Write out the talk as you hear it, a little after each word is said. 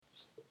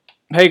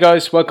Hey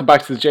guys, welcome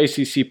back to the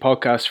JCC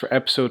podcast for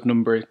episode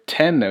number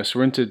 10 now. So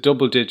we're into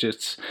double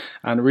digits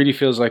and it really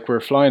feels like we're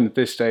flying at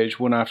this stage,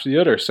 one after the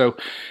other. So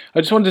I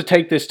just wanted to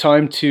take this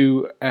time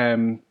to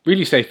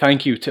really say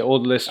thank you to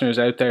all the listeners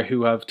out there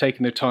who have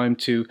taken their time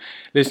to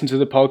listen to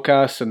the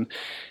podcast, and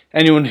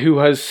anyone who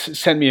has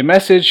sent me a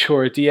message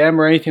or a DM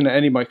or anything,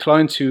 any of my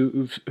clients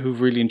who've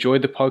really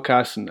enjoyed the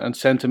podcast and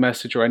sent a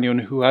message, or anyone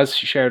who has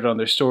shared it on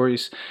their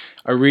stories.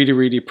 I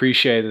really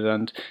appreciate it,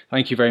 and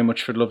thank you very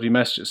much for the lovely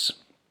messages.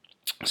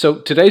 So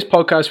today's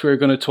podcast, we're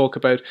going to talk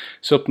about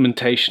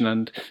supplementation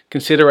and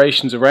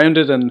considerations around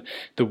it, and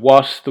the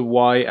what, the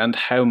why, and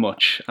how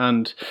much.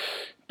 And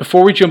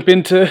before we jump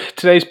into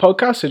today's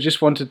podcast, I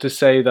just wanted to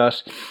say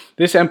that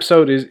this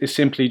episode is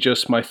simply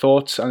just my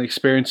thoughts and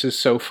experiences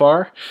so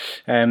far.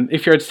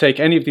 If you're to take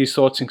any of these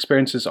thoughts and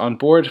experiences on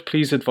board,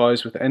 please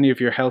advise with any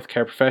of your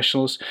healthcare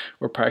professionals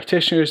or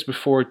practitioners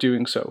before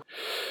doing so.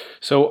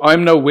 So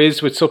I'm no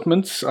whiz with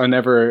supplements. I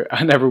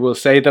never will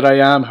say that I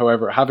am.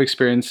 However, I have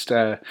experienced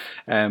over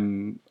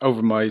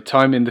my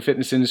time in the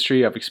fitness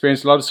industry, I've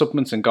experienced a lot of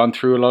supplements and gone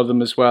through a lot of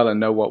them as well, and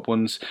know what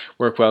ones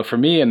work well for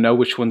me and know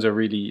which ones are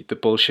really the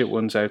bullshit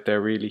ones out there,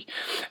 really.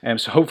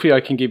 So hopefully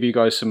I can give you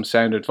guys some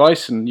sound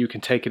advice and you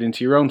can take it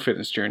into your own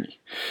fitness journey.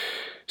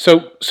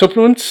 So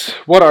supplements,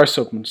 what are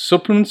supplements?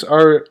 Supplements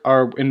are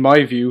in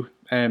my view,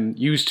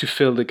 used to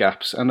fill the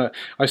gaps. And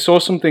I saw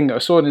an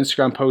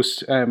Instagram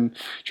post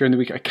during the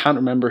week. I can't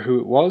remember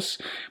who it was,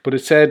 but it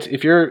said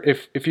if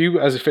you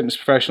as a fitness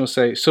professional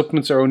say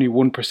supplements are only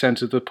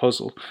 1% of the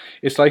puzzle,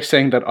 it's like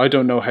saying that I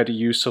don't know how to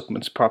use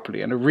supplements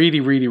properly. And it really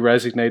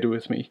resonated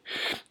with me.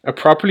 A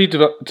properly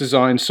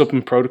designed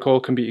supplement protocol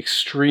can be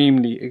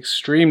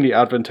extremely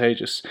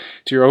advantageous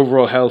to your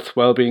overall health,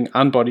 well-being,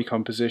 and body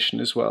composition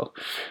as well.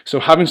 So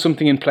having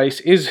something in place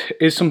is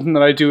something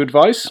that I do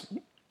advise.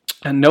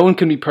 And no one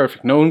can be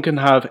perfect. No one can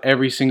have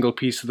every single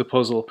piece of the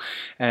puzzle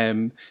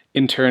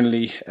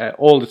internally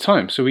all the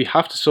time. So we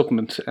have to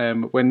supplement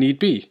when need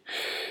be.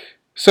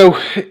 So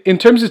in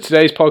terms of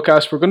today's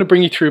podcast, we're going to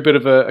bring you through a bit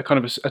of a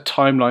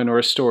timeline or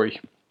a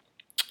story,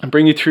 and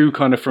bring you through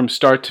kind of from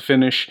start to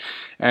finish.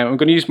 I'm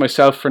going to use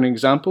myself for an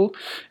example,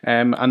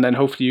 and then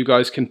hopefully you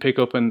guys can pick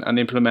up and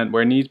implement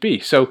where need be.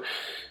 So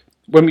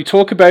when we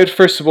talk about,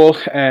 first of all,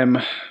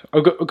 I'm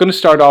going to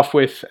start off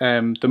with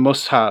the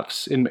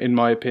must-haves, in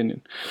my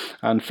opinion,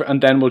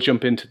 and then we'll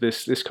jump into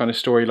this kind of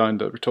storyline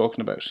that we're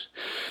talking about.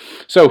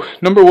 So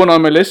number one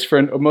on my list for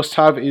a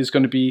must-have is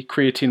going to be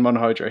creatine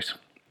monohydrate.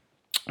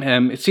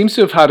 It seems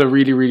to have had a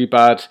really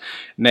bad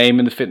name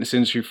in the fitness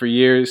industry for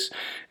years.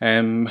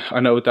 I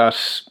know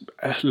that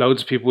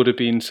loads of people would have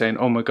been saying,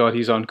 oh my god,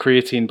 he's on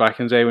creatine back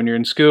in the day when you're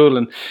in school,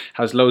 and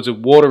has loads of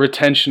water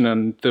retention,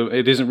 and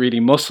it isn't really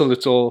muscle,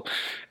 it's all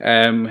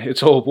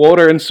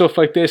water and stuff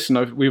like this,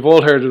 and we've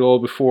all heard it all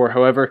before.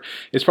 However,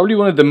 it's probably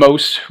one of the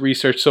most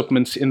researched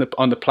supplements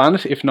on the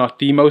planet, if not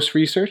the most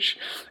researched.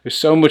 There's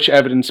so much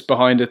evidence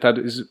behind it that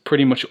is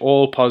pretty much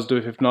all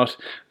positive, if not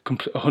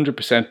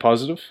 100%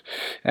 positive,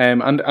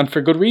 and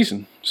for good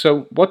reason.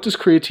 So what does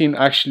creatine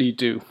actually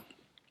do?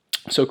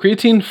 So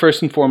creatine,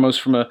 first and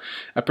foremost, from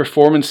a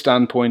performance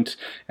standpoint,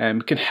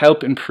 can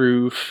help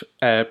improve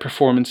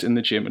performance in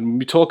the gym. And when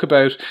we talk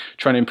about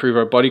trying to improve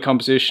our body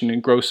composition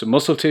and grow some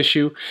muscle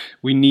tissue,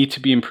 we need to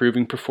be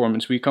improving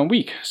performance week on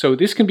week. So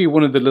this can be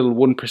one of the little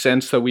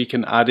 1% that we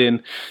can add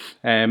in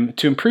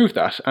to improve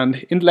that.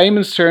 And in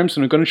layman's terms,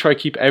 and I'm going to try to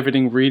keep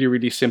everything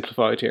really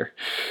simplified here,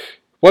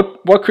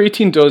 what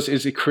creatine does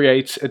is it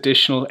creates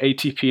additional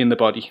ATP in the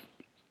body.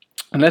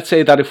 And let's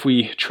say that if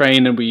we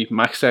train and we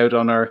max out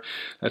on our,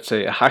 let's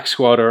say, a hack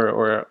squat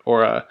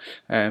or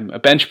a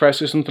bench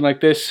press or something like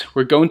this,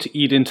 we're going to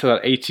eat into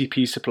that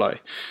ATP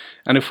supply.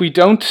 And if we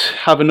don't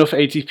have enough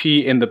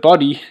ATP in the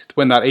body,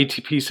 when that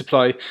ATP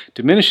supply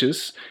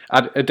diminishes,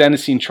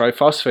 adenosine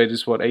triphosphate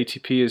is what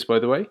ATP is, by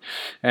the way.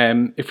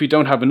 If we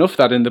don't have enough of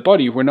that in the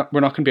body, we're not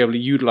going to be able to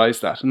utilize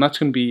that, and that's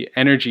going to be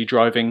energy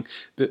driving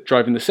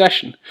the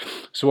session.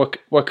 So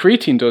what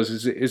creatine does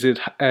is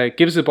it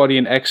gives the body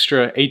an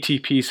extra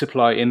ATP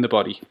supply in the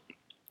body,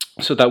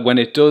 so that when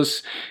it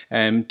does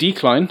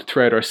decline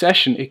throughout our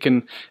session, it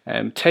can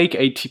take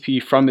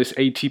ATP from this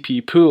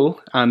ATP pool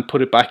and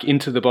put it back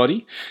into the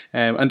body,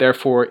 and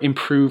therefore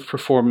improve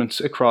performance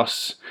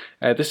across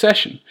the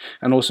session,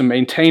 and also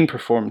maintain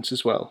performance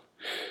as well.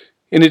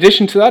 In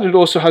addition to that, it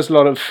also has a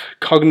lot of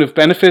cognitive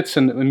benefits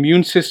and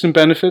immune system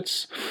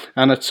benefits,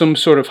 and at some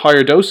sort of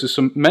higher doses,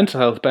 some mental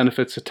health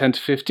benefits at 10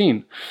 to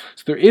 15.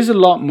 So there is a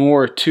lot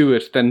more to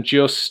it than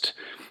just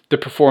the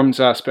performance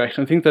aspect.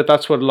 I think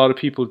that's what a lot of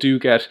people do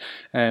get,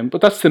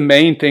 but that's the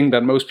main thing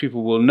that most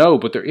people will know.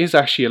 But there is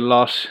actually a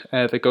lot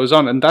that goes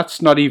on, and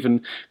that's not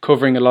even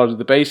covering a lot of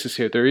the bases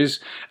here. There is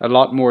a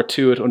lot more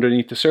to it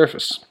underneath the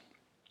surface.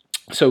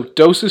 So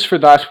doses for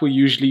that will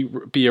usually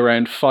be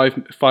around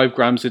five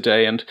grams a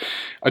day, and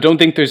I don't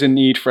think there's a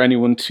need for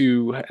anyone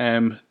to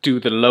do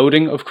the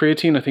loading of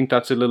creatine. I think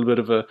that's a little bit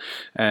of a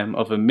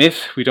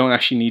myth. We don't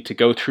actually need to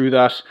go through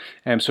that.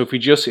 So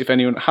if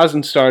anyone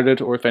hasn't started,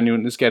 or if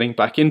anyone is getting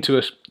back into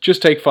it,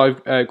 just take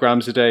 5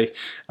 grams a day,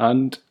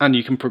 and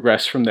you can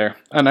progress from there.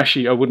 And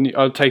actually,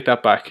 I'll take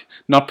that back.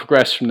 Not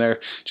progress from there.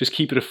 Just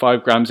keep it at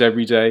 5 grams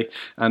every day,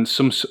 and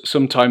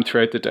some time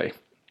throughout the day.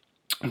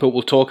 But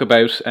we'll talk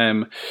about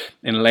in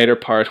a later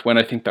part when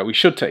I think that we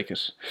should take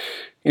it.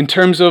 In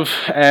terms of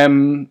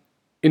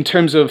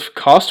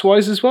cost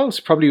wise as well,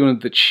 it's probably one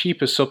of the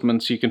cheapest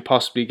supplements you can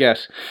possibly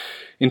get.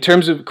 In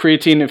terms of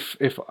creatine,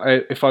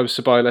 if I was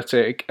to buy, let's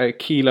say, a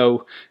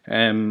kilo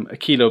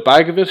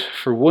bag of it,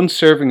 for one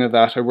serving of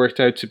that, I worked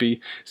out to be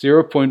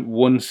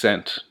 0.1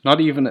 cent, not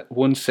even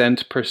 1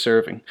 cent per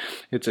serving.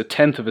 It's a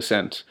tenth of a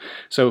cent.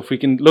 So if we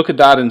can look at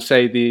that and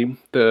say the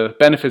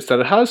benefits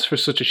that it has for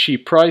such a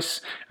cheap price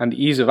and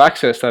the ease of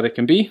access that it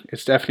can be,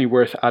 it's definitely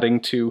worth adding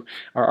to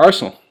our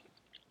arsenal.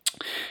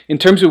 In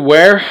terms of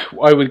where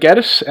I would get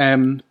it,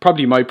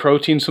 probably My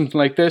Protein, something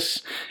like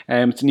this.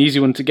 It's an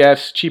easy one to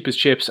get, cheap as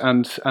chips,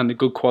 and a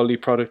good quality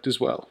product as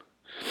well.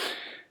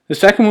 The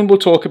second one we'll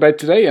talk about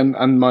today,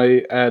 and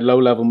my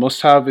low-level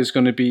must-have, is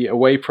going to be a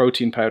whey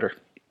protein powder.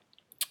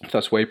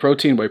 That's whey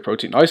protein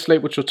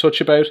isolate, which we'll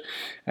touch on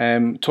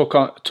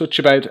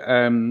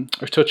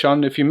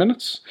in a few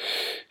minutes.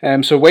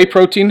 So whey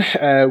protein,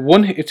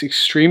 one, it's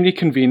extremely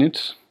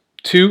convenient.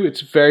 Two, it's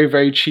very,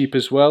 very cheap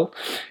as well.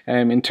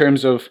 In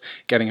terms of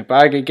getting a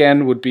bag,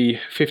 again, would be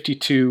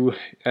 €52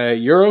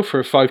 for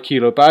a 5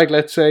 kilo bag,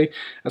 let's say.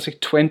 That's like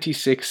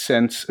 26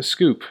 cents a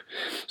scoop.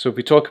 So if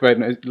we talk about,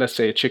 let's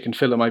say, a chicken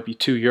fillet might be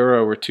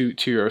 €2 or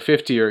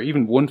 €2.50 or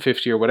even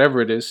 $1.50 or whatever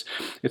it is,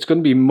 it's going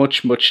to be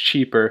much, much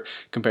cheaper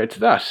compared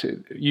to that.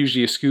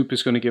 Usually a scoop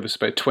is going to give us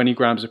about 20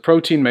 grams of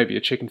protein. Maybe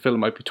a chicken fillet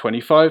might be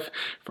 25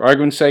 for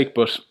argument's sake,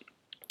 but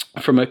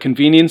from a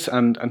convenience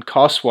and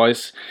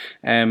cost-wise,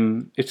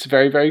 it's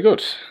very, very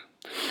good.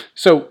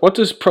 So what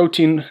does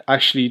protein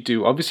actually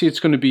do? Obviously, it's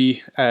going to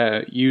be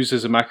used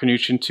as a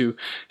macronutrient to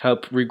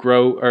help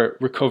regrow or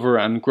recover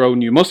and grow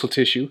new muscle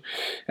tissue.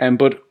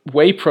 But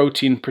whey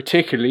protein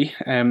particularly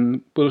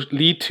will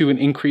lead to an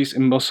increase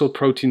in muscle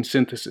protein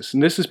synthesis.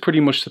 And this is pretty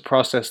much the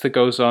process that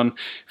goes on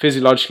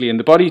physiologically in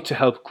the body to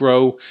help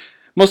grow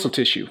muscle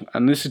tissue.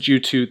 And this is due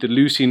to the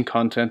leucine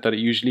content that it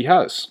usually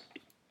has.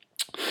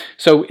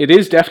 So it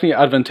is definitely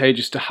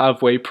advantageous to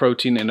have whey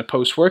protein in a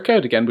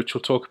post-workout, again, which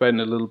we'll talk about in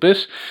a little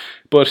bit.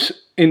 But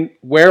in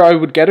where I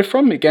would get it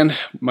from, again,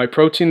 My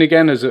Protein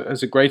again is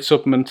a great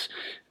supplement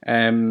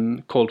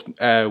called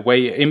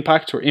Whey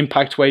Impact, or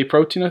Impact Whey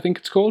Protein, I think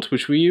it's called,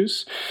 which we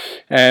use.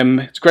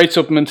 It's a great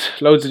supplement,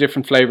 loads of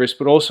different flavors,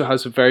 but also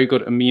has a very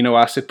good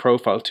amino acid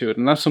profile to it,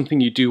 and that's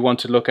something you do want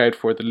to look out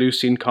for, the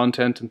leucine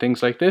content and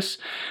things like this.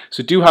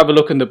 So do have a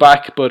look in the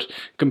back, but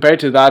compared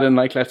to that and,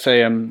 like, let's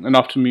say an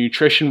Optimum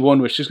Nutrition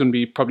one, which is going to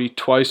be probably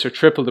twice or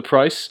triple the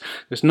price,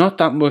 there's not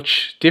that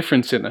much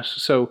difference in it.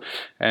 So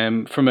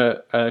from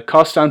a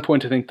cost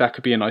standpoint, I think that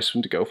could be a nice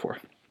one to go for.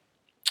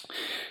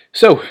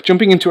 So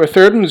jumping into our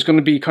third one is going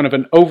to be kind of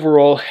an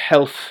overall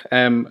health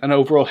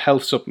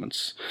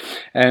supplements.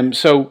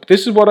 So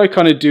this is what I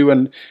kind of do,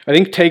 and I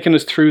think taking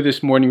us through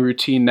this morning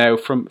routine now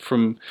from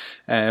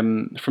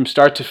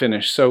start to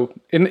finish. So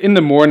in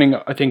the morning,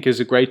 I think is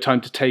a great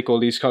time to take all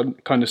these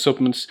kind of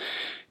supplements,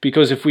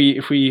 because if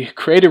we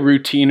create a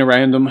routine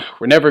around them,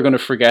 we're never going to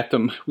forget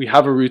them. We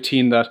have a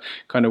routine that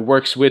kind of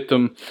works with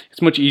them.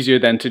 It's much easier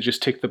then to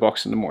just tick the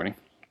box in the morning.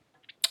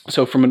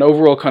 So from an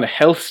overall kind of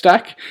health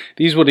stack,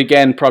 these would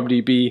again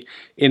probably be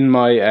in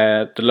my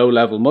the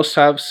low-level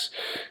must-haves.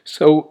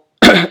 So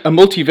a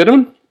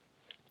multivitamin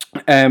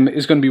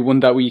is going to be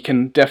one that we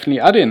can definitely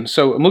add in.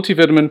 So a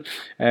multivitamin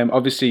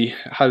obviously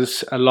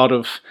has a lot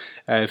of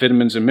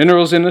vitamins and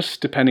minerals in it,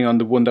 depending on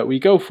the one that we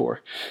go for.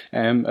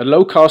 A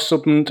low-cost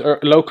supplement, or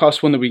a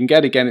low-cost one that we can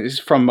get, again, is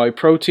from My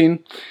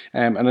Protein,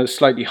 and a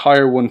slightly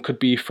higher one could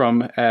be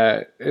from,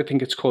 I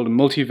think it's called a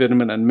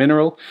multivitamin and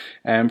mineral,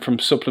 from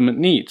Supplement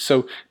Needs.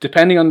 So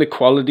depending on the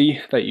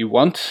quality that you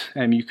want,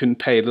 you can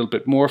pay a little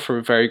bit more for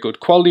a very good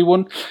quality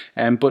one,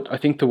 but I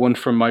think the one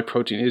from My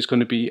Protein is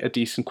going to be a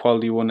decent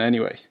quality one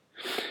anyway.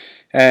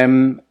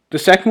 The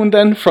second one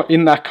then,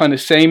 in that kind of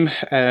same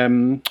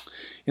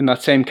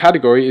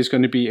category, is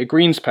going to be a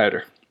greens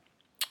powder.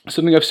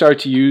 Something I've started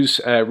to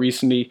use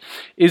recently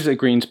is a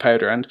greens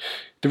powder, and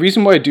the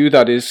reason why I do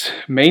that is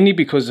mainly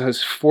because it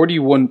has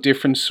 41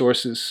 different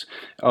sources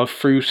of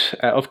fruit,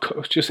 of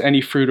just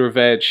any fruit or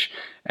veg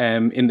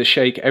in the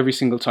shake every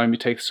single time you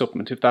take the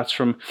supplement. If that's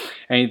from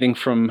anything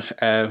from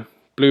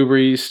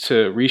blueberries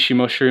to reishi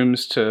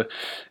mushrooms to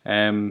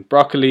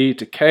broccoli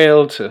to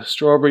kale to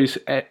strawberries,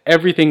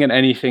 everything and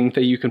anything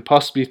that you can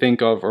possibly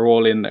think of are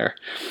all in there.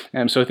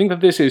 So I think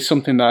that this is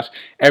something that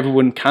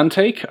everyone can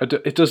take.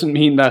 It doesn't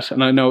mean that,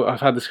 and I know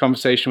I've had this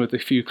conversation with a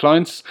few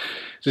clients,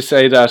 to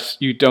say that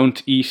you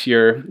don't eat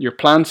your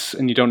plants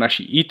and you don't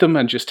actually eat them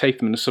and just take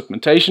them in a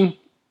supplementation.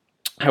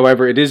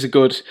 However, it is a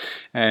great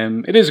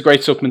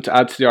supplement to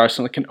add to the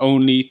arsenal. It can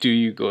only do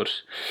you good.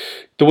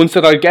 The ones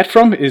that I get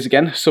from is,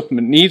 again,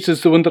 Supplement Needs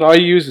is the one that I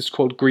use. It's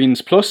called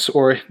Greens Plus,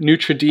 or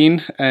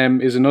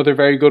Nutridine is another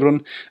very good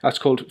one. That's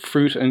called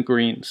Fruit and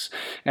Greens.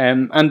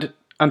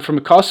 And from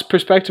a cost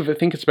perspective, I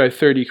think it's about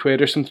 30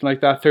 quid or something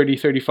like that,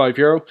 35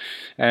 euro,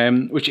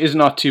 which is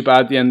not too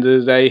bad at the end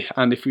of the day.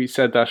 And if we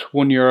said that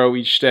 €1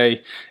 each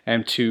day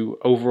to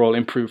overall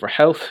improve our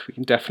health, we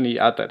can definitely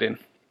add that in.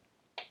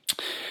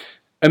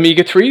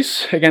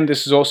 Omega-3s, again,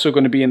 this is also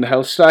going to be in the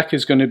health stack,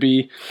 is going to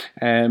be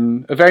a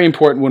very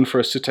important one for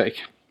us to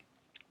take.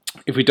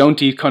 If we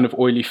don't eat kind of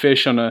oily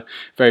fish on a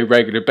very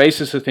regular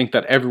basis, I think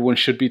that everyone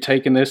should be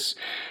taking this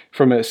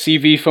from a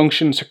CV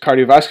function, so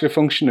cardiovascular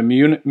function,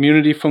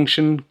 immunity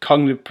function,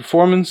 cognitive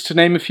performance, to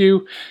name a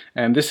few.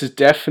 And this is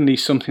definitely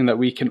something that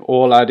we can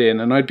all add in.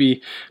 And I'd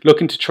be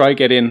looking to try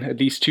get in at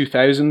least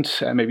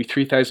 2,000, maybe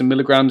 3,000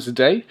 milligrams a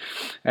day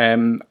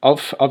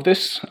of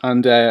this.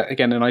 And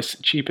again, a nice,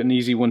 cheap and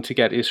easy one to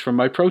get is from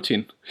My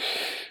Protein.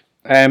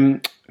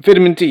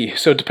 Vitamin D.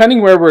 So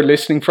depending where we're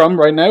listening from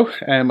right now,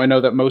 I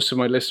know that most of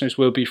my listeners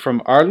will be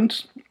from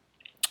Ireland.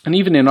 And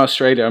even in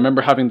Australia, I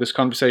remember having this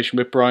conversation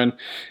with Brian,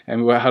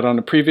 and we had on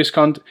a previous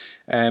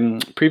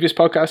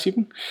podcast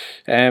even.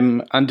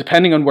 And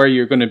depending on where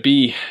you're going to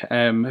be,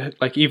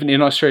 like even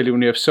in Australia,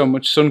 when you have so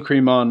much sun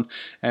cream on,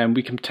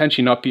 we can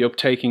potentially not be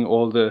uptaking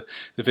all the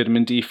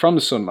vitamin D from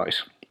the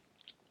sunlight.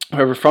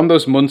 However, from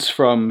those months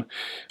from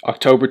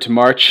October to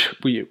March,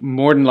 we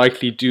more than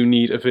likely do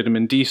need a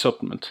vitamin D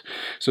supplement.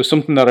 So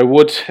something that I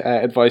would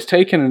advise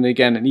taking, and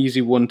again, an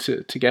easy one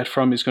to get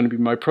from, is going to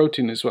be My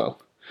Protein as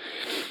well.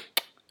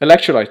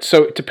 Electrolytes.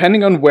 So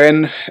depending on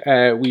when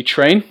we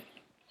train,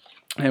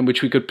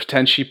 which we could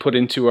potentially put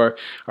into our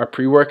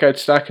pre-workout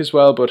stack as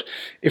well. But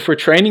if we're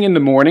training in the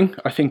morning,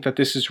 I think that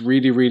this is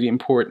really, really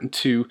important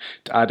to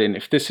add in.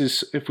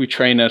 If we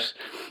train at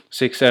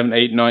 6, 7,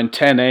 8, 9,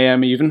 10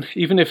 a.m. even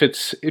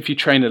if you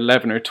train at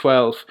 11 or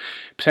 12,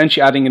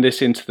 potentially adding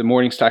this into the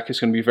morning stack is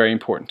going to be very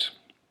important.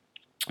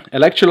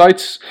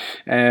 Electrolytes,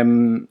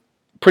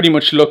 pretty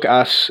much look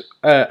at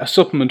a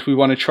supplement. We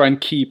want to try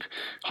and keep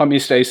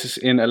homeostasis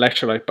in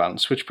electrolyte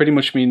balance, which pretty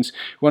much means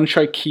we want to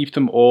try to keep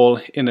them all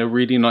in a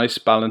really nice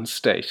balanced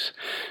state.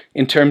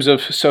 In terms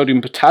of sodium,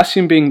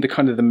 potassium being the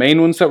kind of the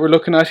main ones that we're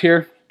looking at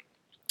here,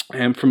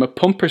 from a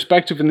pump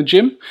perspective in the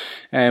gym,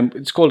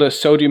 it's called a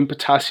sodium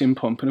potassium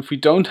pump. And if we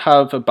don't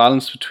have a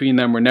balance between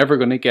them, we're never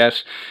going to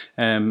get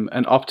an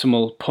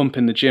optimal pump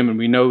in the gym. And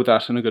we know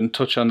that, and I'm going to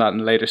touch on that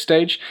in a later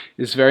stage,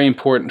 is very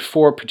important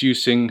for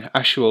producing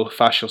actual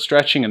fascial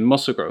stretching and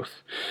muscle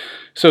growth.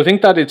 So I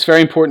think that it's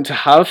very important to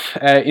have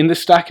in the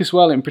stack as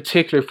well, in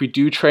particular if we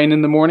do train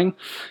in the morning.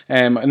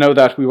 I know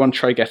that we want to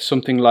try to get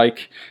something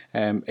like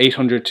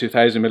 800 to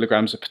 1,000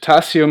 milligrams of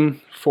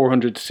potassium,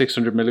 400 to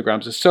 600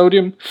 milligrams of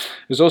sodium.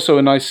 There's also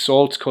a nice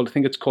salt I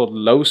think it's called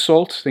low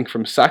salt, I think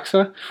from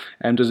Saxa,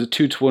 and does a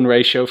 2-to-1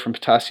 ratio from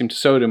potassium to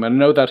sodium. And I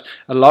know that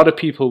a lot of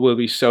people will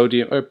be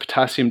sodium or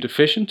potassium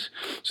deficient,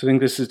 so I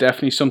think this is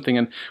definitely something.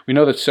 And we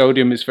know that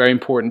sodium is very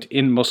important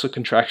in muscle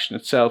contraction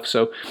itself.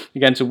 So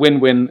again, it's a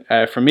win-win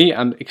for me,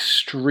 and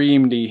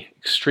extremely,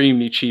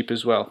 extremely cheap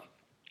as well.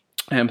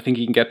 I think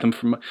you can get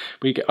them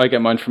I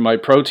get mine from My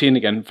Protein,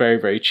 again, very,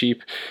 very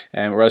cheap,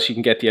 or else you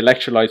can get the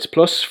Electrolytes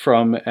Plus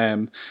from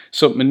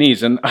Supplement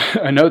Needs. And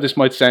I know this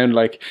might sound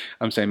like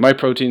I'm saying My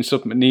Protein,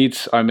 Supplement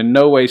Needs. I'm in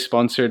no way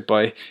sponsored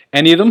by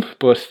any of them,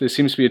 but there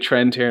seems to be a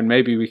trend here, and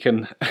maybe we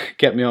can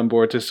get me on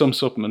board to some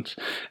supplement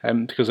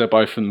because I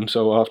buy from them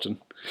so often.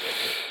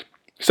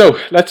 So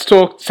let's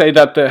say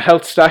that the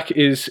health stack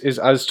is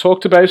as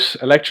talked about: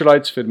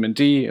 electrolytes, vitamin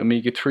D,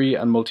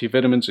 omega-3, and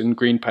multivitamins in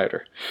green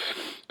powder.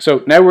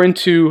 So now we're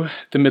into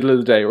the middle of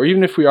the day, or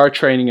even if we are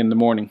training in the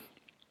morning,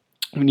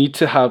 we need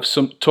to have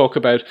some talk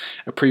about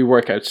a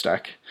pre-workout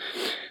stack.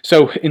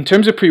 So in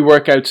terms of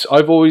pre-workouts,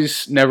 I've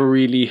always never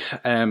really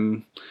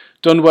done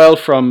well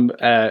from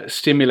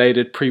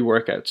stimulated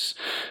pre-workouts.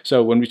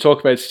 So when we talk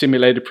about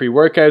stimulated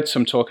pre-workouts,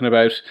 I'm talking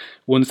about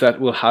ones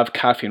that will have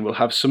caffeine, will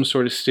have some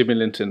sort of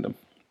stimulant in them.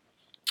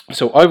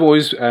 So I've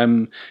always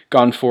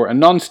gone for a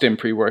non-stim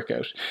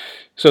pre-workout.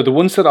 So the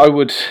ones that I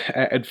would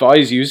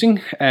advise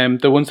using,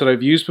 the ones that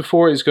I've used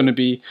before, is going to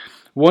be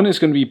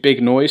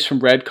Big Noise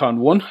from Redcon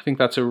 1. I think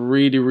that's a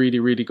really, really,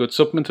 really good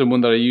supplement, and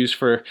one that I used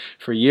for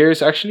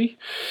years actually.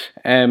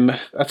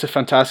 That's a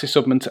fantastic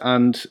supplement.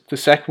 And the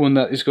second one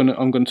that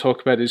I'm going to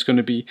talk about is going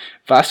to be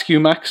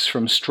Vascumax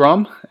from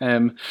Strom.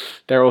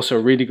 They're also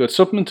a really good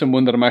supplement, and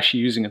one that I'm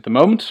actually using at the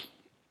moment.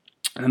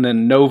 And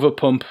then Nova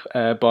Pump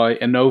by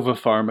Innova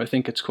Farm, I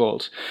think it's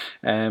called.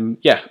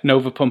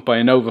 Nova Pump by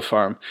Innova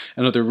Farm,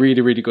 another really,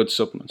 really good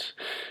supplement.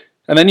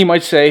 And then you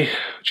might say,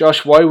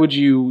 Josh, why would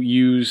you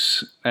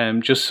use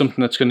just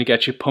something that's going to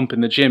get you pump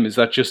in the gym? Is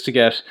that just to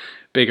get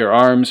bigger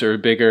arms or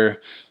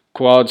bigger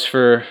quads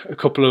for a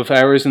couple of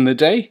hours in the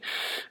day.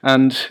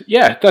 And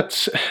yeah,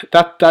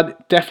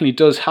 that definitely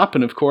does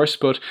happen, of course.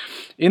 But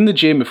in the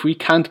gym, if we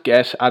can't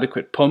get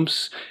adequate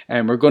pumps,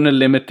 we're going to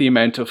limit the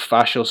amount of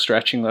fascial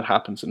stretching that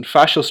happens. And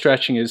fascial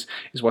stretching is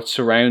what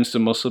surrounds the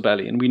muscle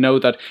belly. And we know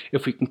that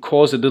if we can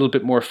cause a little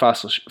bit more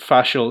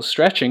fascial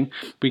stretching,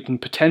 we can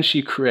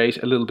potentially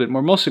create a little bit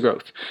more muscle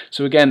growth.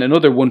 So again,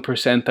 another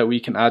 1% that we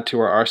can add to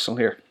our arsenal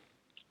here.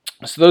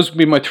 So those would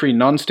be my 3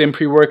 non-stim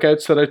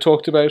pre-workouts that I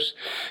talked about.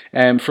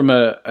 From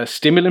a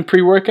stimulant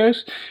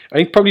pre-workout, I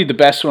think probably the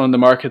best one on the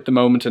market at the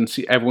moment, and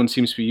everyone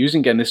seems to be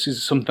using. Again, this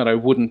is something that I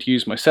wouldn't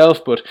use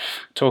myself, but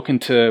talking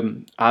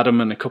to Adam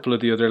and a couple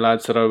of the other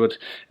lads that I would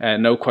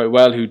know quite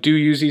well who do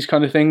use these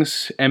kind of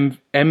things,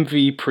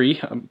 MV Pre,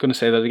 I'm going to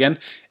say that again,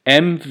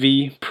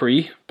 MV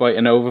Pre by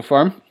Innova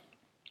Farm,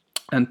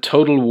 and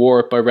Total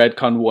War by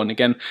Redcon 1.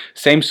 Again,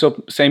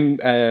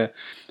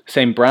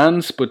 same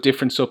brands, but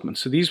different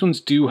supplements. So these ones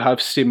do have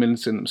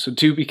stimulants in them. So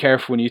do be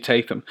careful when you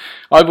take them.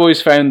 I've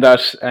always found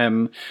that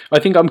I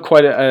think I'm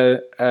quite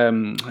a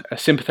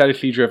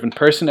sympathetically driven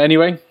person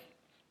anyway.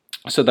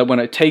 So that when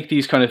I take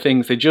these kind of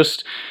things, they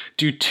just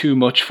do too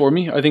much for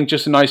me. I think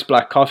just a nice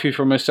black coffee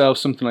for myself,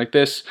 something like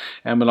this,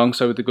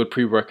 alongside with a good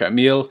pre-workout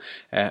meal,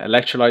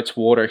 electrolytes,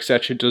 water,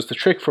 etc., does the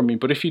trick for me.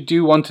 But if you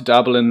do want to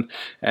dabble in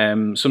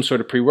some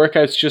sort of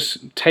pre-workouts,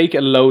 just take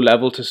a low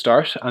level to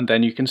start, and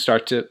then you can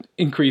start to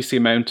increase the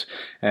amount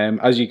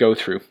as you go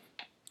through.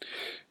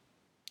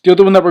 The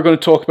other one that we're going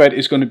to talk about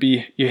is going to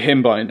be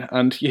yohimbine,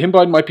 and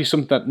yohimbine might be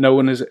something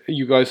that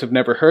you guys have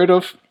never heard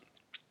of.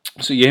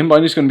 So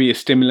yohimbine is going to be a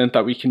stimulant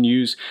that we can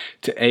use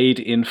to aid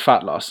in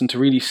fat loss and to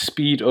really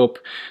speed up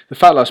the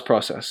fat loss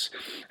process.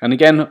 And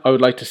again, I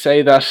would like to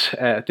say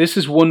that this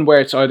is one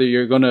where it's either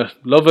you're going to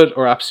love it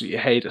or absolutely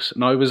hate it.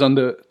 And I was on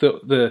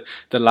the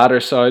latter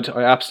side.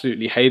 I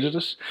absolutely hated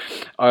it.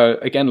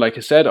 Again, like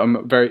I said,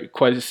 I'm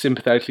quite a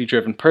sympathetically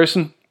driven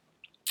person.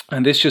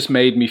 And this just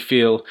made me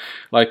feel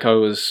like I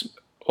was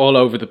all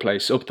over the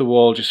place, up the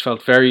wall, just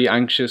felt very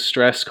anxious,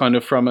 stressed kind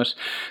of from it.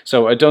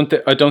 So I don't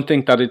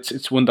think that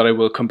it's one that I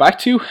will come back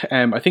to.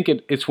 I think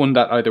it's one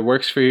that either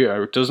works for you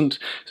or it doesn't.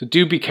 So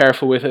do be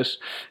careful with it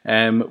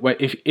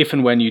if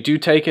and when you do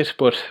take it.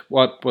 But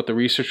what the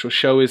research will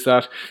show is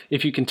that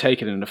if you can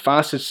take it in a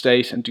fasted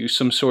state and do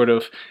some sort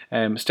of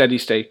steady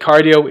state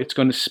cardio, it's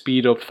going to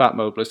speed up fat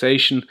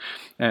mobilization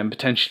and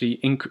potentially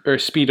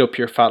speed up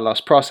your fat loss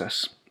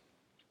process.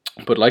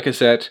 But like I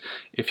said,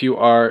 if you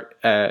are,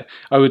 I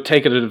would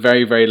take it at a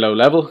very, very low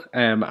level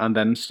and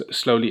then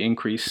slowly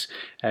increase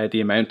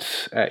the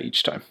amount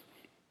each time.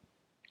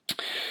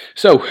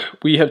 So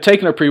we have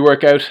taken our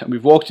pre-workout and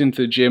we've walked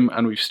into the gym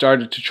and we've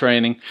started to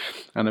training,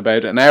 and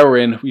about an hour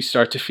in we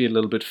start to feel a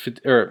little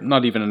bit, or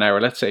not even an hour,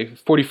 let's say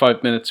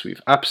 45 minutes,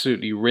 we've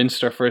absolutely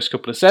rinsed our first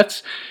couple of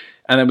sets,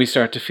 and then we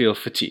start to feel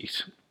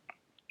fatigued.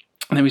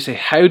 And then we say,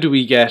 how do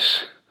we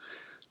get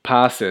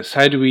past this?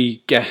 How do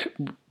we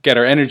get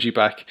our energy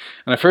back?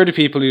 And I've heard of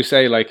people who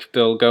say like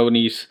they'll go and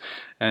eat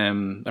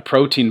a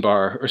protein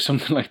bar or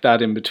something like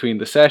that in between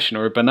the session,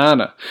 or a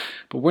banana,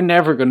 but we're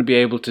never going to be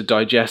able to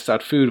digest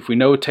that food if we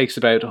know it takes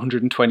about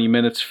 120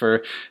 minutes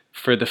for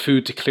the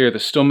food to clear the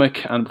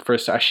stomach and for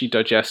us to actually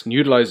digest and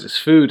utilize this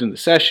food in the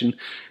session.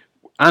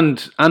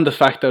 And the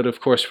fact that, of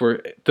course,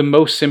 we're the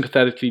most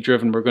sympathetically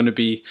driven we're going to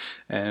be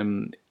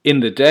in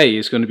the day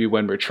is going to be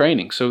when we're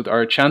training. So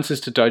our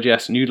chances to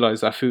digest and utilize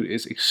that food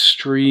is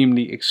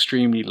extremely,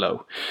 extremely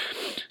low.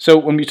 So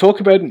when we talk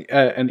about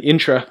an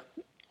intra,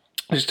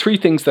 there's 3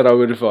 things that I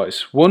would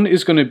advise. One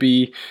is going to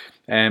be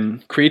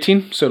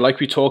creatine. So like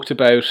we talked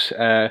about,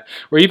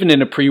 or even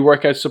in a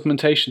pre-workout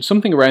supplementation,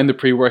 something around the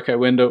pre-workout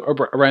window or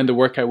around the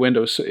workout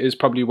window is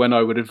probably when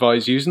I would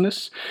advise using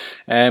this.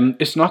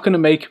 It's not going to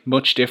make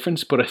much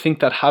difference, but I think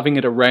that having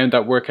it around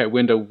that workout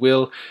window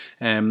will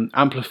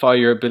amplify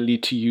your ability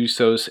to use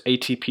those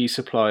ATP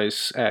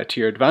supplies to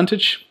your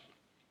advantage.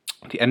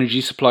 The energy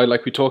supply,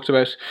 like we talked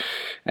about.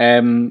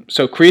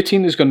 So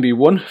creatine is going to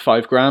be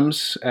 5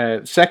 grams.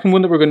 The second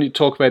one that we're going to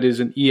talk about is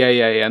an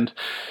EAA, and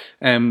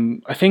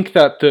I think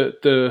that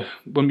the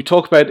when we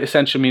talk about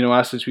essential amino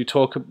acids, we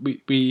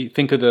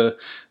think of the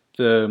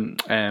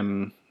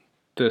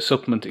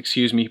supplement,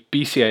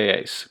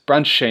 BCAAs,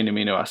 branched chain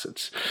amino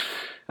acids.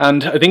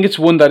 And I think it's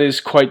one that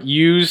is quite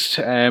used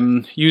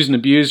and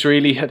abused,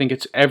 really. I think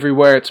it's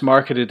everywhere. It's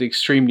marketed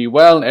extremely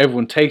well.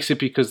 Everyone takes it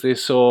because they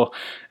saw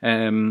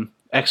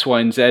X, Y,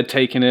 and Z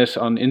taking it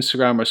on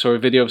Instagram, or saw a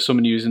video of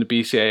someone using a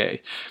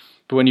BCAA.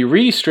 But when you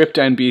really strip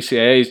down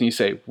BCAAs and you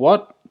say,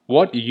 what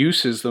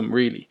use is them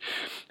really?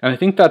 And I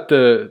think that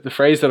the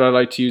phrase that I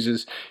like to use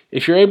is,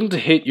 if you're able to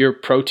hit your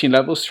protein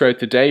levels throughout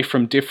the day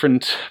from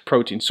different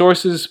protein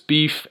sources,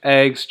 beef,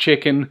 eggs,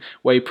 chicken,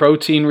 whey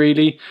protein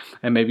really,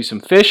 and maybe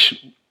some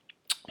fish,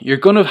 you're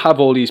going to have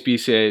all these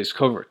BCAAs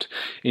covered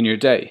in your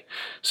day.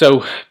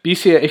 So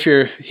BCAA, if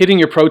you're hitting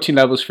your protein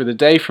levels for the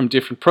day from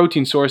different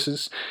protein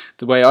sources,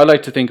 the way I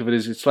like to think of it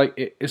is it's like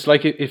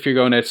if you're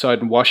going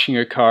outside and washing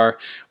your car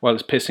while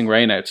it's pissing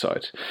rain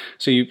outside.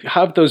 So you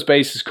have those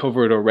bases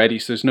covered already,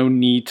 so there's no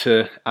need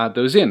to add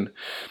those in.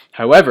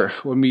 However,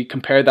 when we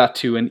compare that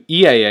to an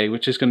EAA,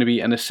 which is going to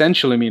be an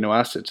essential amino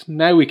acid,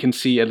 now we can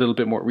see a little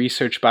bit more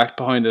research back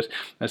behind it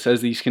that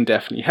says these can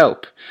definitely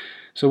help.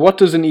 So what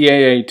does an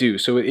EAA do?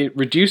 So it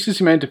reduces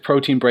the amount of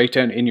protein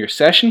breakdown in your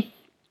session.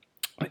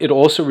 It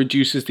also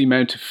reduces the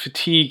amount of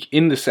fatigue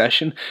in the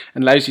session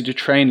and allows you to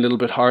train a little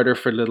bit harder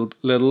for a little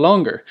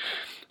longer.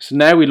 So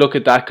now we look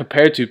at that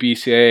compared to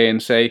BCAA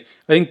and say,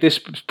 I think this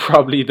is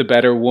probably the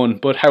better one.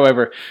 But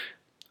however,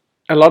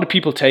 a lot of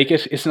people take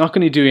it. It's not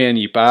going to do you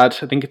any bad.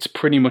 I think it's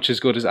pretty much as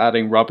good as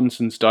adding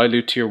Robinson's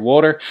dilute to your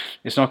water.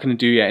 It's not going to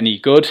do you any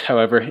good.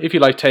 However, if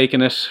you like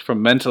taking it from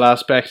a mental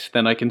aspect,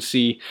 then I can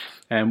see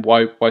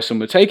why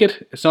someone would take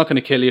it. It's not going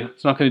to kill you.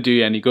 It's not going to do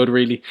you any good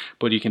really,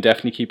 but you can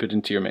definitely keep it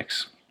into your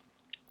mix.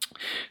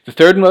 The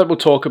third one that we'll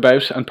talk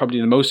about, and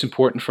probably the most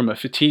important from a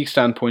fatigue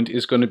standpoint,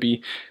 is going to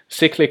be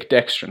cyclic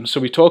dextrin. So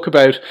we talk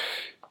about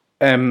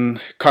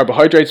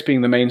carbohydrates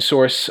being the main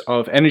source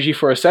of energy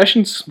for our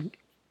sessions.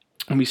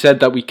 And we said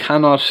that we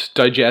cannot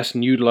digest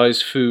and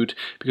utilize food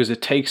because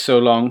it takes so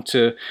long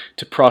to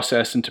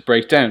process and to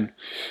break down.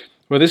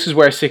 Well, this is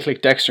where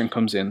cyclic dextrin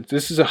comes in.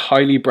 This is a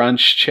highly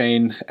branched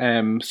chain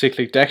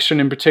cyclic dextrin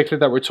in particular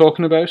that we're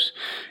talking about.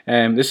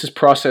 This is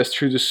processed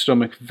through the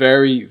stomach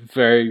very,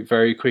 very,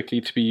 very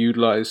quickly to be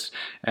utilized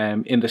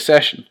in the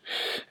session.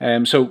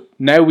 So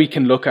now we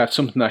can look at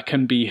something that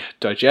can be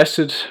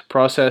digested,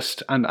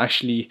 processed, and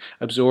actually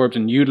absorbed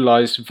and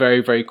utilized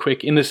very, very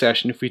quick in the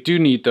session if we do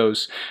need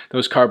those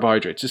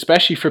carbohydrates,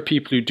 especially for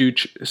people who do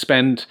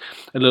spend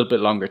a little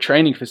bit longer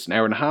training. If it's an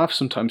hour and a half,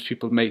 sometimes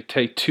people may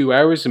take 2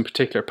 hours, in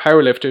particular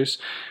powerlifters.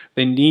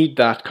 They need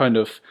that kind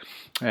of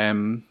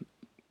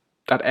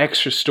that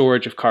extra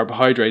storage of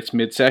carbohydrates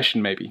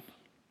mid-session maybe.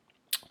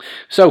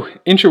 So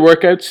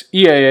intra-workouts,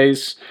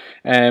 EAAs,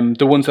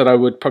 the ones that I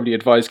would probably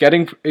advise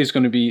getting is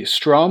going to be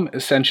Strom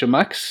Essential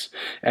Max,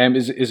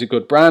 is a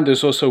good brand.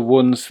 There's also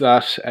ones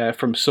that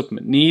from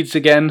Supplement Needs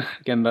again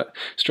that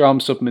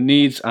Strom Supplement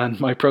Needs and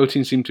My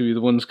Protein seem to be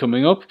the ones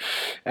coming up.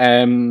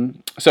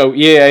 So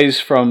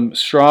EAAs from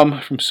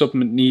Strom, from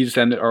Supplement Needs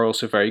then are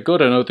also very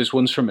good. I know there's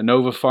ones from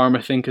Innova Farm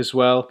I think as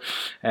well,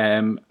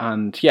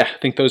 and yeah, I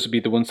think those would be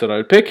the ones that I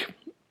would pick.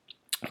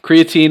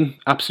 Creatine,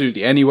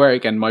 absolutely anywhere.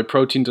 Again, My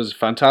Protein does a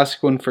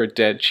fantastic one for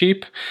dead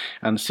cheap,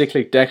 and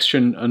cyclic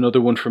dextrin,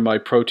 another one for My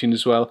Protein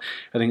as well.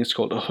 I think it's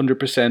called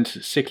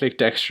 100% cyclic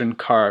dextrin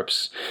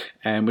carbs,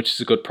 which is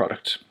a good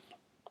product.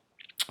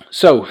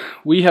 So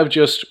we have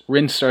just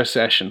rinsed our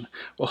session,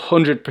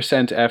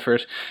 100%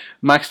 effort,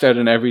 maxed out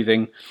on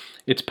everything.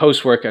 It's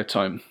post-workout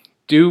time.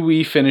 Do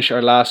we finish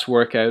our last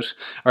workout,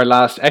 our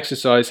last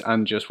exercise,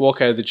 and just walk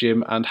out of the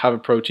gym and have a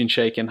protein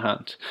shake in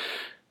hand?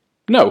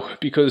 No,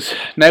 because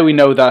now we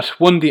know that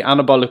one, the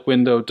anabolic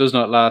window does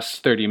not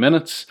last 30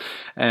 minutes.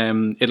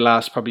 It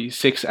lasts probably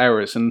 6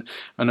 hours. And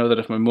I know that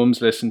if my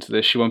mum's listened to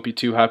this, she won't be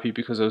too happy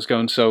because I was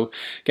getting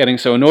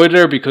so annoyed at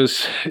her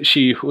because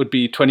she would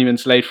be 20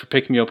 minutes late for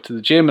picking me up to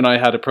the gym and I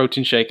had a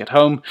protein shake at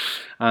home,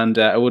 and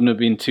I wouldn't have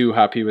been too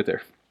happy with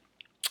her.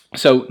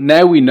 So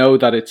now we know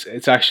that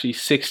it's actually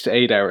 6 to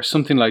 8 hours,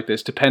 something like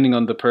this, depending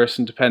on the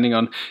person, depending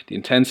on the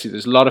intensity.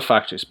 There's a lot of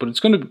factors, but it's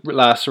going to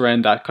last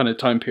around that kind of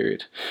time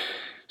period.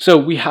 So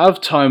we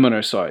have time on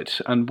our side,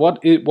 and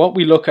what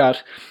we look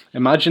at,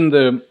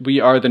 imagine we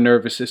are the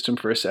nervous system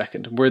for a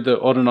second. We're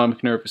the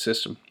autonomic nervous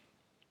system.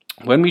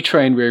 When we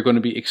train, we are going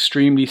to be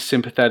extremely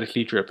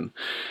sympathetically driven.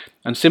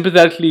 And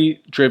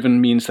sympathetically driven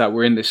means that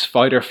we're in this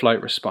fight or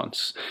flight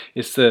response.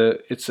 It's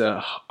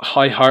a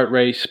high heart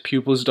rate,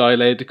 pupils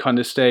dilated kind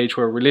of stage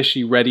where we're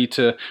literally ready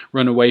to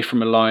run away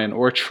from a lion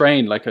or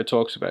train, like I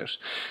talked about.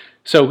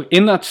 So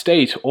in that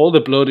state, all the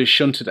blood is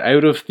shunted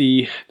out of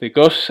the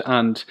gut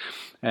and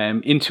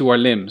into our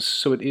limbs.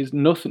 So it is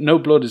no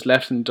blood is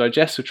left in the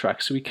digestive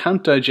tract. So we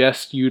can't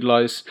digest,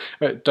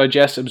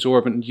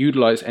 absorb, and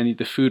utilize any of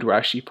the food we're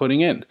actually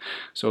putting in.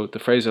 So the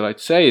phrase I like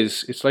to say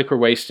is, it's like we're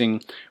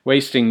wasting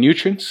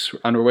nutrients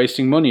and we're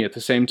wasting money at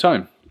the same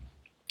time.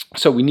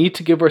 So we need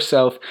to give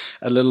ourselves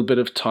a little bit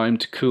of time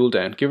to cool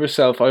down. Give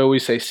ourselves, I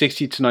always say,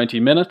 60 to 90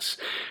 minutes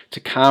to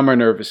calm our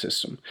nervous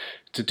system,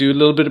 to do a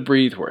little bit of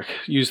breathe work.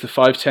 Use the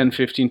 5, 10,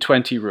 15,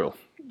 20 rule.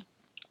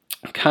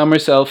 Calm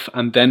ourselves,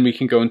 and then we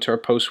can go into our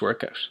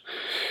post-workout.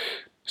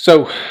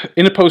 So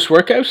in a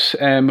post-workout,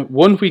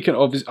 one, we can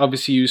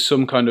obviously use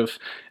some kind of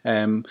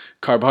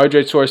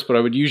carbohydrate source, but I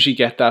would usually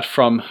get that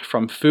from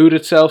food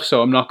itself.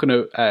 So I'm not going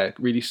to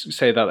really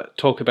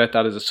talk about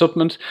that as a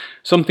supplement.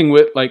 Something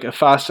with like a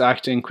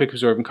fast-acting,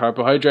 quick-absorbing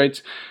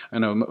carbohydrates. I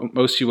know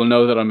most of you will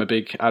know that I'm a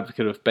big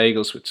advocate of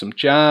bagels with some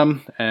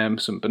jam,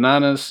 some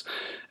bananas,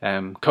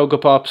 Cocoa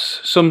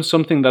Pops,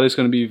 something that is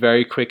going to be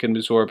very quick and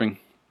absorbing,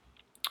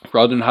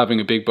 rather than having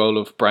a big bowl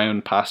of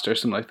brown pasta or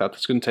something like that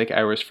that's going to take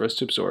hours for us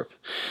to absorb.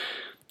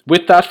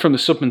 With that, from the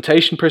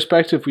supplementation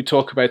perspective, we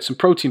talk about some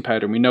protein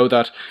powder. We know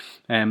that,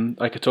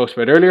 like I talked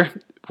about earlier,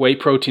 whey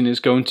protein is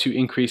going to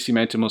increase the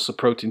amount of muscle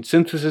protein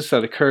synthesis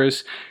that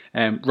occurs,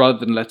 rather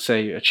than, let's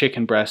say, a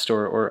chicken breast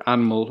or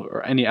animal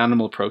or any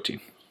animal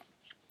protein.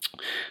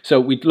 So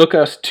we look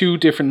at two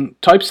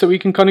different types that we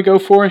can kind of go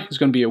for. It's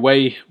going to be a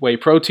whey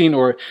protein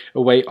or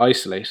a whey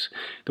isolate.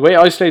 The whey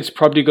isolate is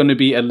probably going to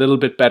be a little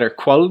bit better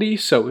quality.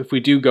 So if we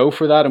do go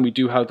for that and we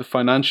do have the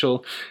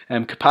financial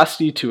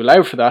capacity to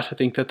allow for that, I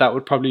think that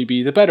would probably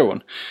be the better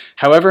one.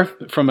 However,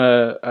 from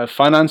a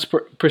finance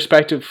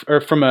perspective,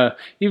 or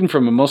even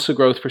from a muscle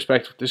growth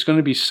perspective, there's going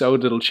to be so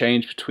little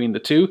change between the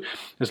two.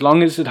 As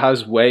long as it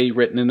has whey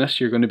written in it,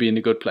 you're going to be in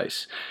a good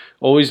place.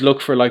 Always look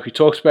for, like we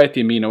talked about,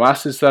 the amino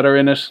acids that are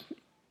in it.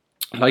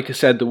 Like I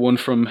said, the one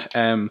from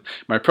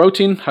My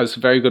Protein has a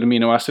very good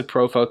amino acid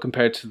profile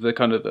compared to the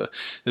kind of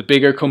the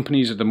bigger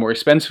companies or the more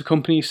expensive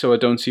companies, so I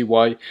don't see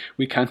why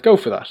we can't go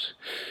for that.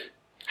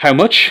 How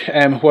much?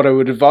 What I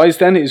would advise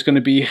then is going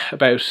to be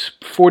about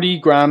 40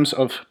 grams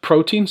of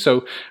protein,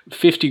 so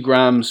 50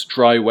 grams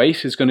dry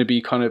weight is going to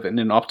be kind of in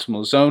an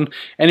optimal zone.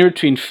 Anywhere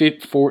between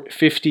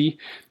 50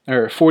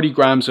 or 40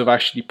 grams of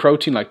actually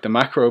protein, like the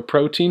macro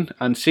protein,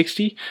 and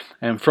 60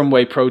 from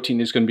whey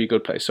protein is going to be a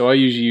good place. So I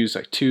usually use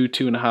like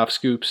 2.5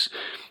 scoops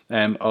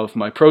of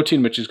my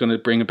protein, which is going to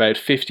bring about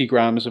 50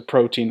 grams of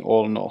protein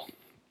all in all.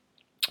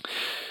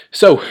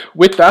 So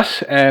with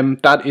that,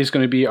 that is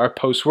going to be our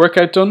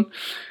post-workout done.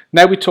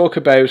 Now we talk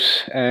about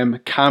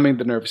calming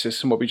the nervous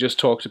system, what we just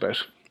talked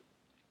about.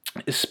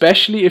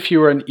 Especially if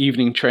you are an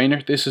evening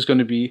trainer, this is going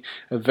to be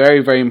a very,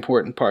 very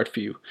important part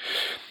for you.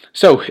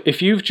 So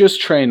if you've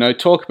just trained, I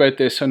talk about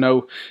this, I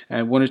know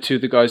one or two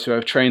of the guys who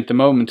I've trained at the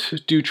moment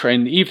do train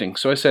in the evening.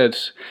 So I said,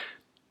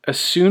 as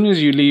soon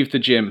as you leave the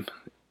gym,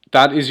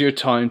 that is your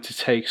time to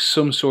take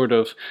some sort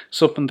of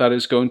supplement that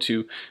is going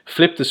to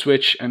flip the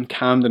switch and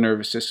calm the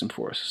nervous system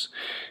for us.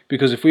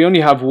 Because if we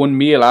only have one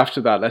meal after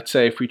that, let's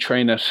say if we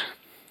train at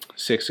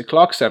 6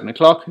 o'clock, 7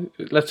 o'clock,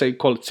 let's say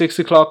call it 6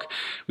 o'clock,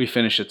 we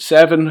finish at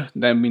 7,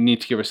 then we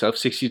need to give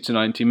ourselves 60 to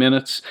 90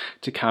 minutes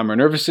to calm our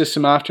nervous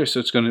system after, so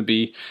it's going to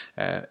be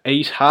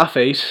 8, half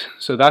 8,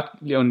 so that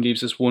only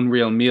leaves us one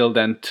real meal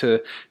then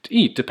to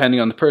eat, depending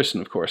on the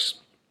person, of course.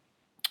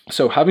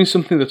 So having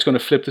something that's going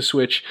to flip the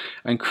switch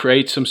and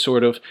create some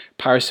sort of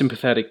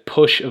parasympathetic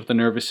push of the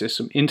nervous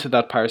system into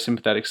that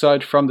parasympathetic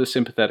side from the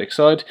sympathetic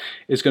side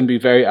is going to be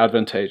very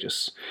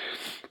advantageous.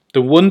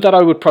 The one that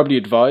I would probably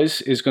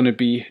advise is going to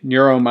be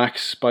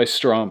Neuromax by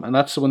Strom, and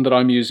that's the one that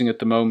I'm using at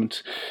the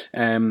moment.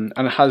 And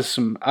it has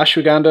some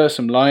ashwagandha,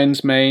 some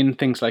lion's mane,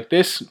 things like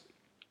this.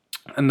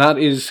 And that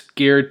is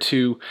geared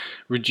to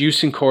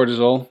reducing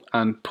cortisol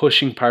and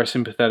pushing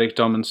parasympathetic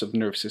dominance of the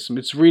nervous system.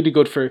 It's really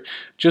good for,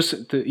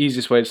 just the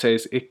easiest way to say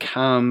is, it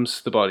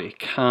calms the body, it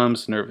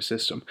calms the nervous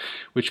system,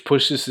 which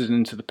pushes it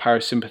into the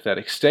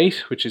parasympathetic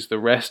state, which is the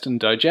rest and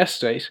digest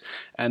state.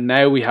 And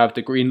now we have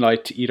the green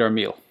light to eat our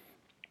meal.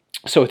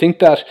 So I think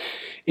that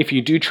if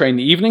you do train in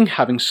the evening,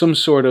 having some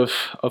sort of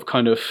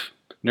kind of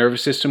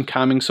nervous system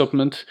calming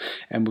supplement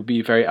would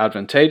be very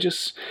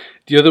advantageous.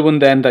 The other one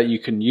then that you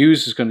can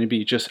use is going to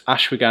be just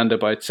ashwagandha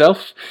by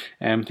itself.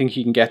 I think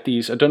you can get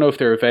these, I don't know if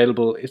they're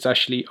available, it's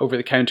actually over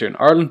the counter in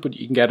Ireland, but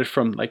you can get it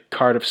from like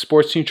Cardiff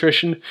Sports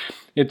Nutrition.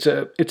 It's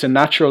a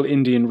natural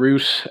Indian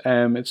root.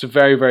 It's a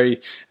very,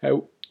 very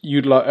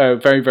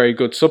very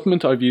good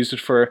supplement. I've used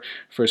it for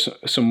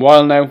some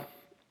while now.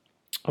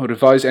 I would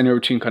advise anywhere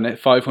between kind of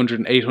 500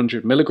 and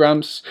 800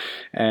 milligrams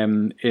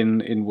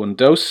in one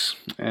dose.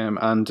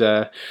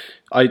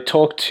 I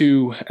talked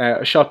to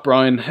shot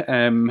Brian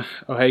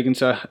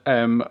O'Hagan's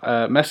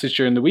message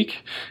during the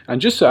week,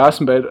 and just to ask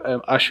him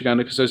about ashwagandha,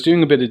 because I was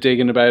doing a bit of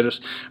digging about it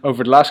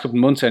over the last couple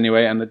of months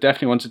anyway, and I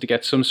definitely wanted to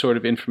get some sort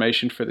of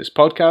information for this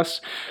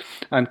podcast.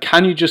 And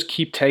can you just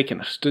keep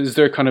taking it? Is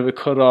there kind of a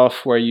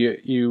cutoff where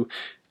you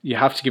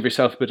have to give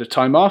yourself a bit of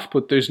time off?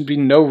 But there's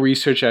been no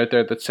research out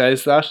there that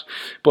says that.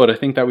 But I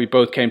think that we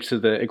both came to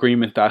the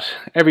agreement that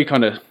every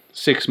kind of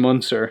 6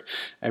 months or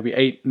every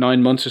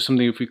 8-9 months or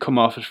something, if we come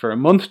off it for a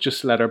month,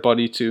 just let our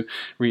body to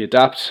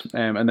readapt,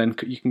 and then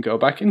you can go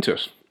back into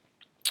it.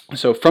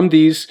 So from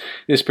this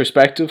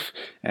perspective,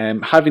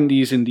 having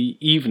these in the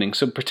evening,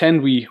 so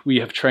pretend we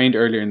have trained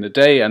earlier in the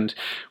day and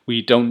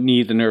we don't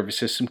need the nervous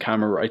system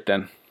calmer right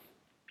then.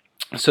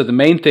 So the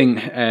main thing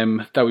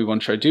that we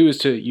want to try to do is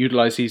to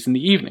utilize these in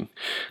the evening.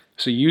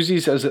 So use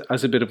these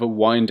as a bit of a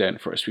wind down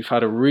for us. We've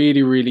had a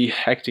really, really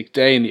hectic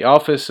day in the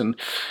office and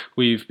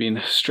we've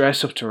been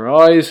stressed up to our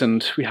eyes,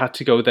 and we had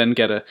to go then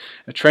get a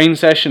train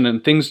session,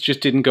 and things just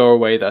didn't go our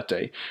way that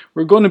day.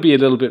 We're going to be a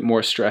little bit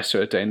more stressed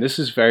throughout the day, and this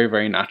is very,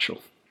 very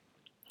natural.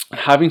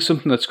 Having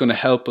something that's going to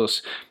help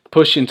us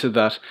push into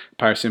that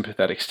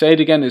parasympathetic state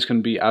again is going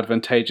to be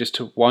advantageous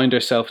to wind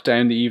ourselves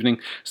down in the evening,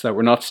 so that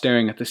we're not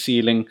staring at the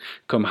ceiling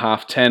come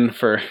 10:30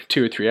 for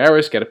 2 or 3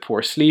 hours, get a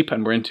poor sleep,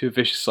 and we're into a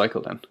vicious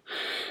cycle then.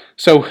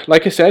 So,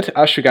 like I said,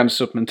 ashwagandha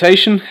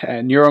supplementation,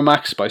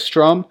 Neuromax by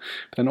Strom,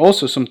 but then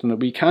also something that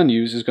we can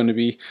use is going to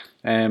be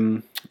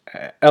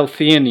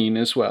L-theanine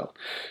as well.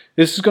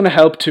 This is going to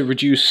help to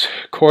reduce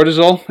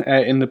cortisol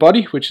in the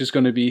body, which is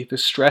going to be the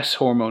stress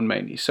hormone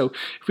mainly. So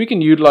if we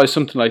can utilize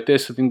something like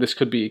this, I think this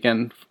could be,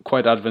 again,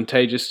 quite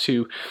advantageous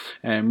to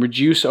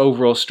reduce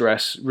overall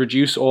stress,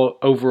 reduce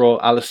overall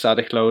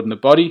allostatic load in the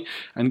body,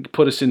 and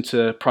put us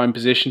into prime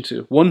position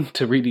to, one,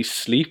 to really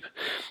sleep,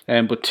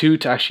 but two,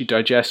 to actually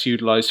digest,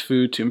 utilize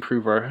food to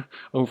improve our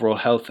overall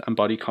health and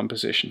body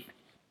composition.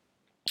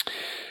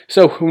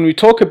 So when we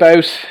talk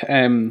about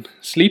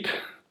sleep,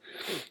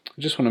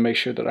 I just want to make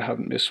sure that I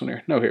haven't missed one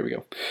here. No, here we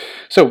go.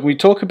 So when we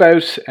talk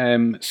about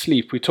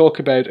sleep, we talk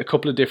about a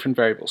couple of different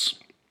variables.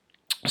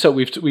 So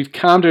we've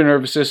calmed our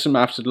nervous system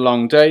after the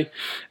long day,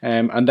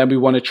 and then we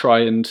want to try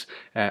and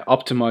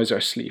optimize our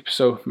sleep.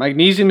 So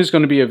magnesium is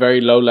going to be a very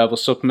low level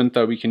supplement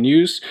that we can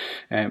use,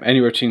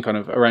 anywhere between kind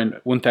of around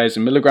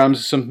 1,000 milligrams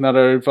is something that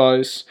I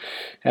advise.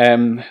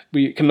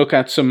 We can look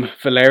at some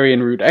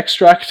valerian root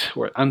extract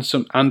and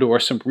some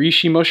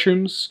reishi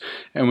mushrooms,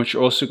 which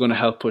are also going to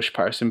help push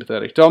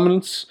parasympathetic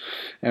dominance,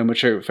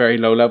 which are very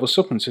low level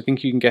supplements. I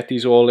think you can get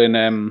these all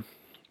in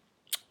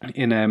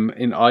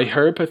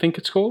iHerb, I think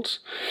it's called.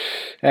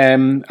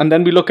 And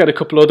then we look at a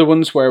couple other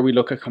ones where we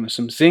look at kind of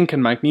some zinc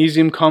and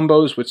magnesium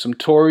combos with some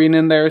taurine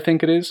in there, I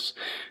think it is.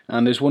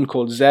 And there's one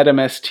called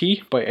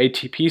ZMST by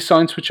ATP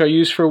Science, which I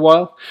used for a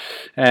while.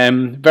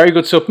 Very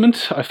good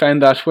supplement. I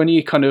found that when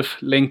you kind of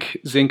link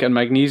zinc and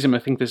magnesium, I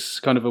think this is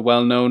kind of a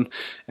well-known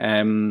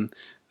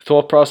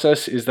thought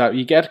process, is that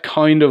you get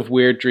kind of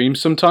weird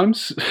dreams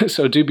sometimes.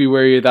 So do be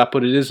wary of that,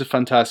 but it is a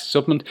fantastic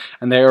supplement,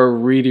 and they are a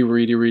really,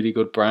 really, really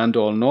good brand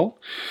all in all.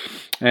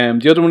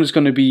 The other one is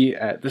going to be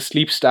the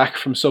Sleep Stack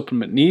from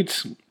Supplement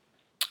Needs.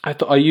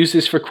 I used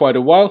this for quite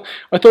a while.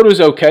 I thought it was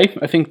okay.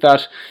 I think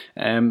that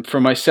for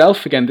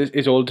myself, again,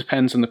 it all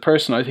depends on the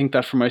person. I think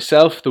that for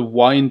myself, the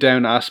wind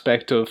down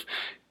aspect of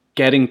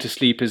getting to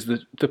sleep is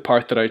the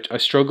part that I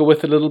struggle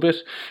with a little bit.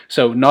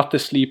 So not the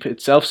sleep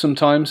itself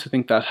sometimes. I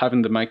think that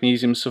having the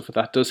magnesium stuff,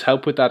 that does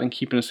help with that and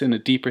keeping us in a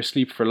deeper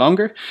sleep for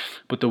longer.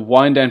 But the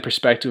wind down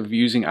perspective of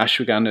using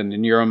ashwagandha and the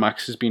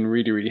Neuromax has been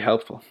really, really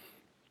helpful.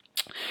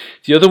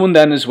 The other one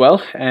then as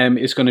well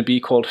is going to be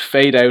called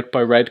Fade Out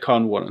by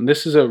Redcon 1. And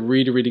this is a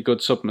really, really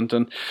good supplement.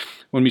 And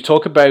when we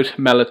talk about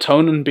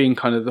melatonin being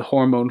kind of the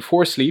hormone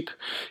for sleep,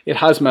 it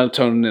has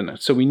melatonin in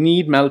it. So we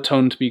need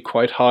melatonin to be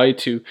quite high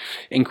to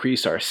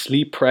increase our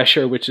sleep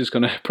pressure, which is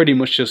going to pretty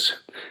much just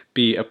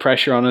be a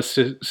pressure on us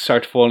to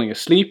start falling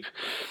asleep.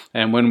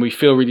 And when we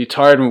feel really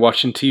tired and we're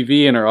watching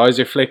TV and our eyes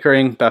are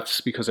flickering,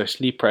 that's because our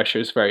sleep pressure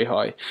is very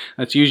high.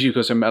 That's usually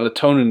because our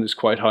melatonin is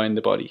quite high in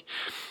the body.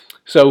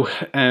 So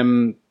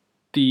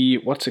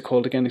what's it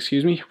called again?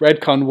 Excuse me.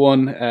 Redcon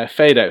 1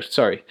 Fade Out.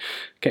 Sorry,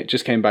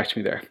 just came back to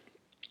me there.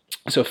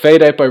 So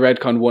Fade Out by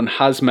Redcon 1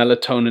 has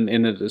melatonin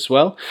in it as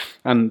well.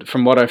 And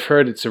from what I've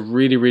heard, it's a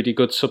really, really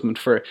good supplement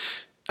for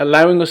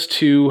allowing us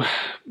to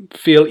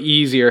feel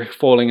easier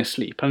falling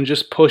asleep, and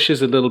just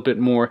pushes a little bit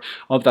more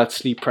of that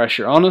sleep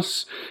pressure on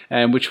us,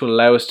 which will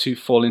allow us to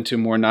fall into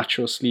more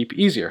natural sleep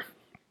easier.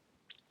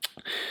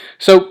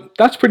 So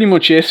that's pretty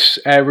much it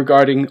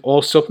regarding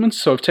all supplements.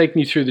 So I've taken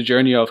you through the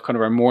journey of kind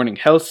of our morning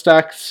health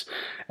stacks.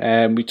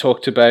 We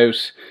talked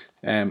about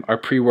our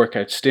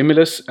pre-workout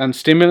stimulus and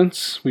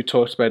stimulants. We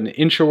talked about an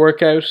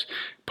intra-workout,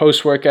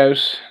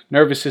 post-workout,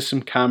 nervous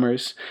system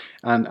calmers,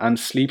 and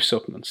sleep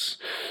supplements.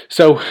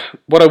 So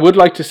what I would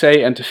like to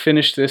say, and to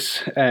finish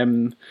this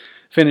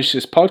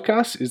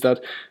podcast, is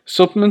that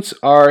supplements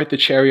are the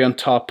cherry on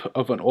top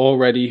of an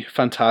already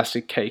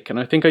fantastic cake. And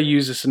I think I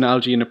used this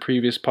analogy in a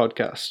previous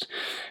podcast.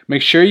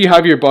 Make sure you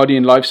have your body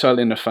and lifestyle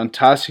in a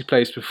fantastic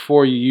place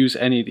before you use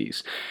any of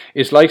these.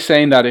 It's like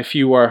saying that if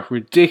you are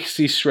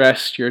ridiculously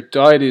stressed, your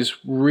diet is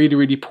really,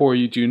 really poor,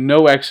 you do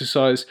no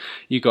exercise,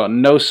 you got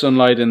no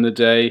sunlight in the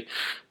day,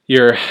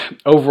 your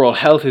overall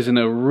health is in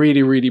a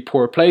really, really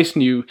poor place,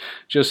 and you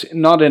just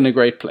not in a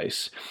great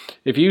place.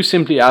 If you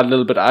simply add a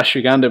little bit of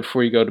ashwagandha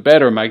before you go to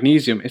bed, or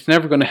magnesium, it's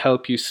never going to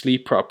help you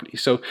sleep properly.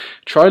 So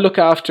try look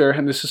after,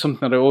 and this is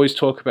something that I always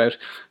talk about,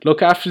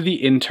 look after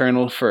the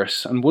internal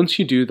first. And once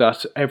you do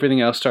that,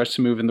 everything else starts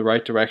to move in the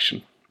right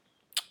direction.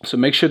 So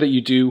make sure that you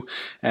do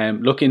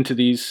look into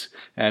these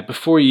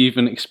before you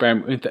even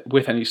experiment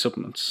with any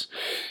supplements.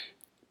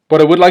 What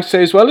I would like to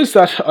say as well is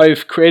that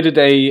I've created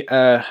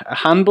a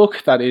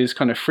handbook that is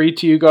kind of free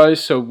to you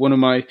guys. So one of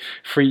my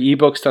free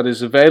ebooks that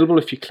is available,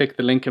 if you click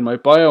the link in my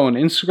bio on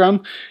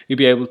Instagram, you'll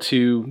be able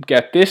to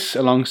get this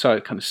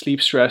alongside kind of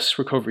sleep, stress,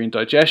 recovery and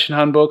digestion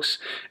handbooks,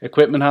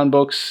 equipment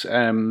handbooks,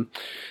 and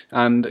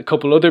a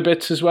couple other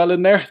bits as well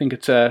in there. I think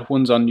it's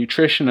one's on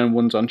nutrition and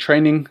one's on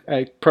training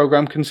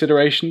program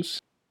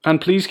considerations. And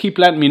please keep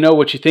letting me know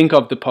what you think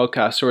of the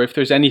podcast, or if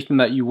there's anything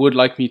that you would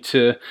like me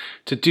to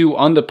do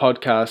on the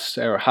podcast,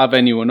 or have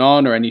anyone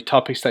on, or any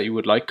topics that you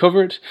would like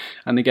covered.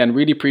 And again,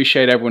 really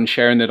appreciate everyone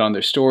sharing it on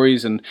their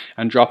stories and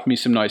dropping me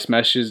some nice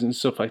messages and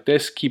stuff like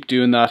this. Keep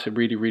doing that. I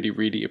really, really,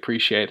 really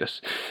appreciate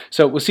it.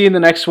 So we'll see you in the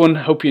next one.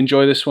 Hope you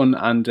enjoy this one,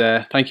 and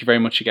thank you very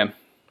much again.